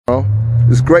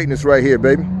This greatness right here,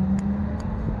 baby.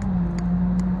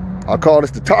 I call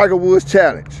this the Tiger Woods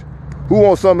Challenge. Who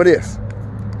wants some of this?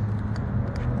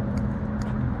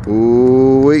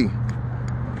 Ooh-wee.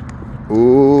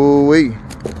 Ooh-wee.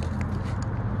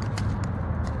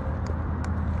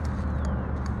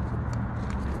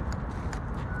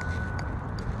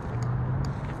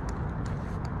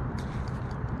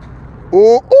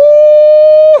 Ooh,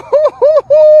 ooh,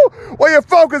 where your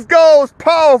focus goes,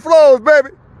 power flows,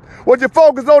 baby. What you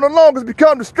focus on the longest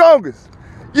become the strongest.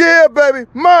 Yeah, baby,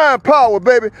 mind power,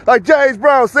 baby. Like James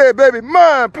Brown said, baby,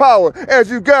 mind power,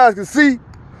 as you guys can see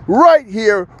right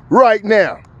here, right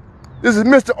now. This is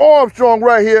Mr. Armstrong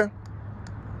right here.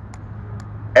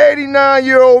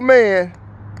 89-year-old man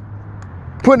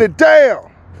putting it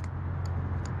down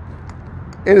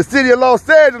in the city of Los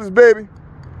Angeles, baby.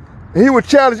 And he would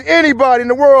challenge anybody in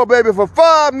the world, baby, for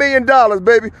 $5 million,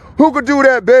 baby. Who could do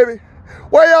that, baby?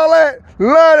 Where y'all at?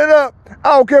 Line it up.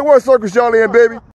 I don't care what circus y'all in, baby.